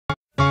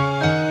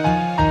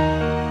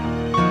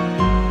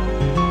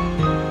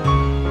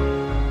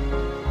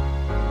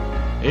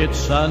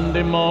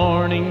Sunday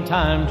morning,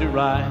 time to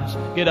rise.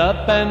 Get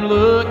up and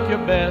look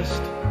your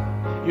best.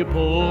 You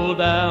pull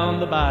down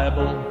the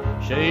Bible,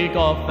 shake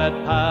off that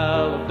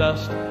pile of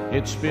dust.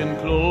 It's been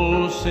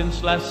closed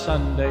since last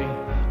Sunday,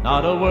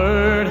 not a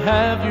word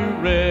have you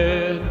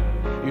read.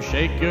 You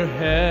shake your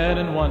head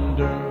and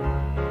wonder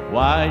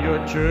why your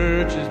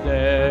church is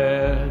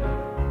dead.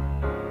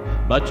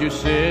 But you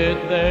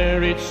sit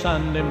there each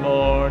Sunday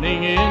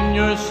morning in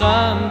your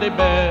Sunday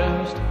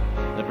best.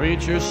 The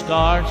preacher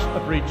starts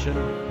a-preaching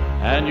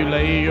and you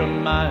lay your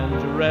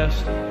mind to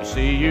rest. You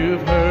see,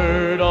 you've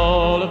heard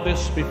all of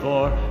this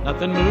before.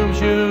 Nothing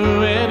moves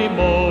you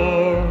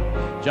anymore.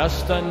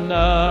 Just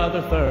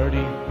another 30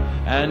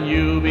 and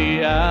you'll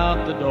be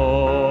out the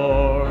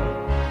door.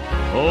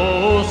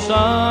 Oh,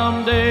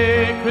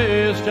 someday,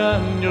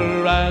 Christian,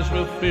 your eyes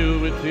will fill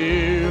with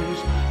tears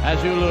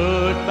as you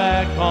look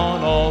back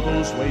on all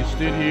those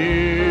wasted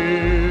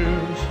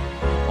years.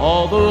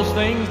 All those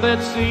things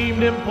that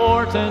seemed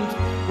important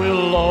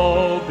will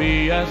all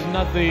be as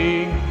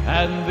nothing,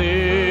 and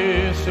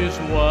this is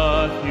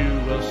what you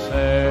will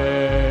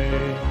say.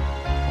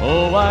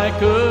 Oh, I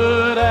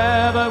could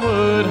have, I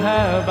would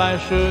have, I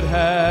should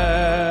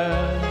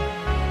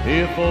have,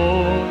 if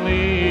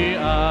only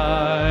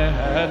I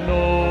had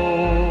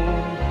known.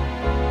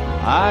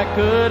 I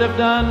could have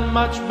done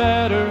much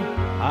better,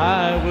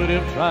 I would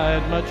have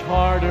tried much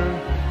harder,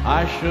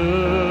 I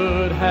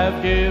should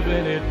have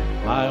given it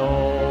my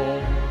all.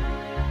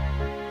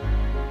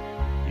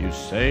 You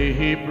say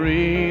he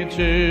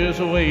preaches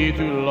way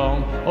too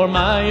long, or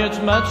my, it's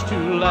much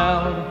too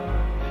loud.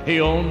 He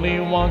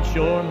only wants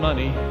your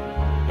money,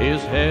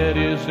 his head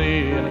is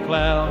in a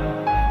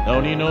cloud.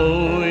 Don't he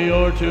know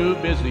you're too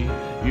busy,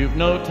 you've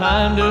no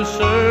time to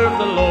serve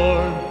the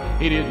Lord?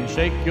 He didn't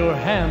shake your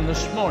hand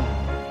this morning,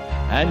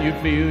 and you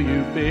feel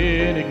you've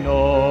been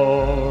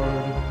ignored.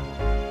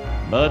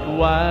 But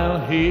while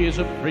he's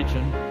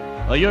a-preaching,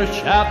 you're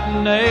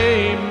shouting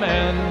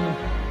amen.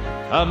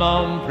 Come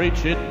on,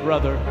 preach it,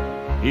 brother,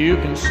 you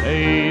can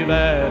say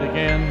that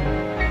again.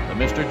 But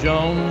Mr.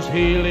 Jones,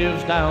 he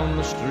lives down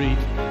the street,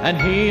 and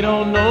he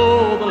don't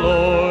know the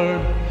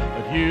Lord,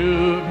 but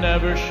you've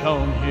never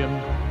shown him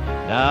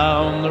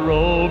down the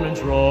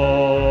Romans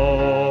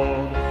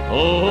road.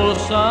 Oh,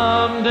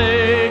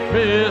 someday,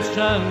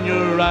 Christian,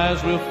 your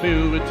eyes will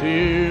fill with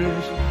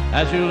tears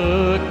as you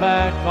look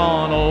back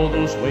on all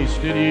those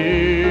wasted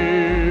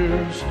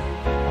years.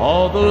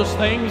 All those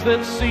things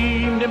that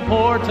seemed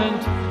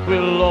important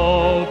will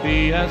all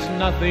be as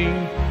nothing,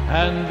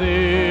 and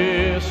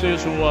this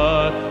is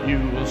what you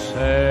will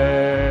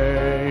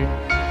say.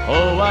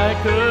 Oh, I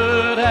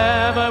could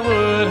have, I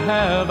would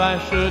have, I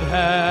should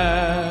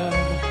have,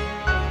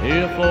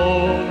 if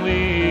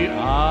only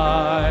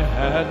I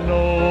had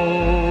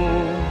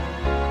known.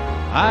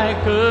 I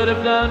could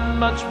have done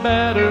much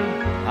better,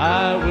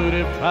 I would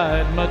have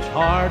tried much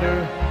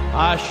harder,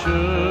 I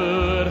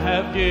should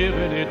have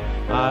given it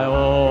my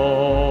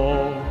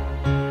all.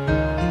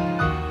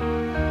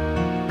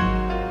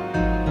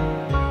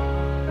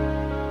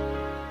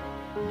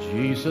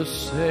 Jesus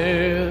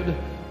said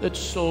that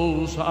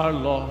souls are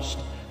lost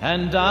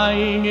and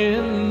dying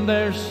in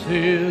their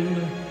sin,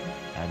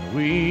 and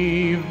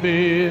we've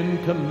been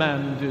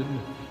commanded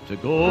to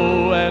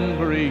go and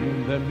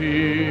bring them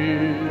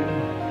in.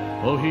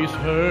 Oh, he's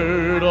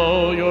heard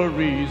all your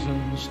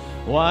reasons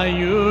why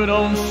you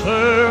don't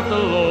serve the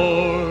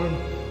Lord,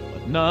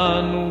 but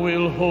none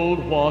will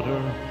hold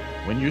water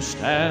when you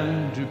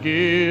stand to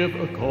give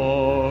a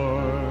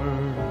chord.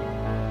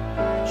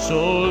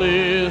 So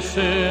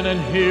listen and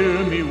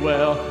hear me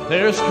well,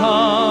 there's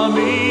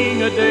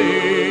coming a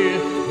day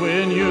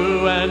when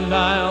you and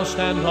I'll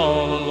stand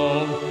all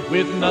alone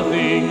with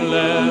nothing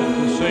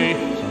left to say.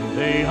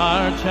 Someday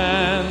our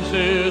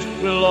chances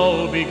will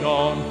all be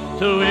gone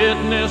to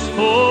witness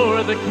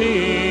for the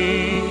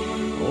King.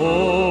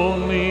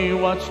 Only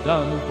what's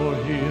done for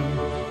him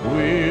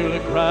will a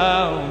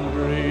crown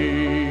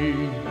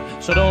bring.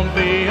 So don't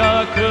be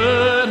a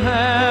could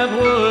have,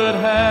 would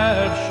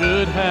have,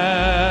 should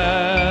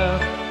have.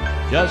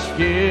 Just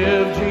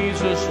give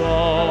Jesus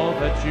all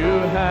that you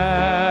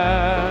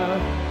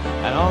have,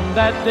 and on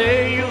that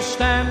day you'll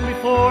stand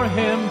before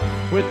him.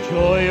 With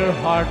joy your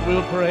heart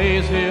will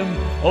praise him.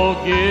 Oh,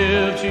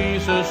 give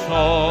Jesus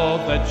all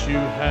that you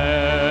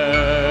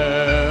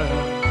have.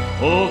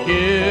 Oh,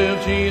 give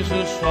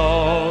Jesus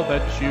all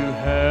that you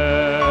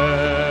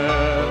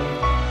have.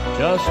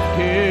 Just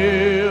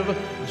give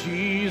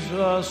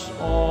Jesus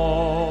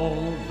all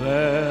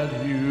that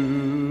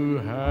you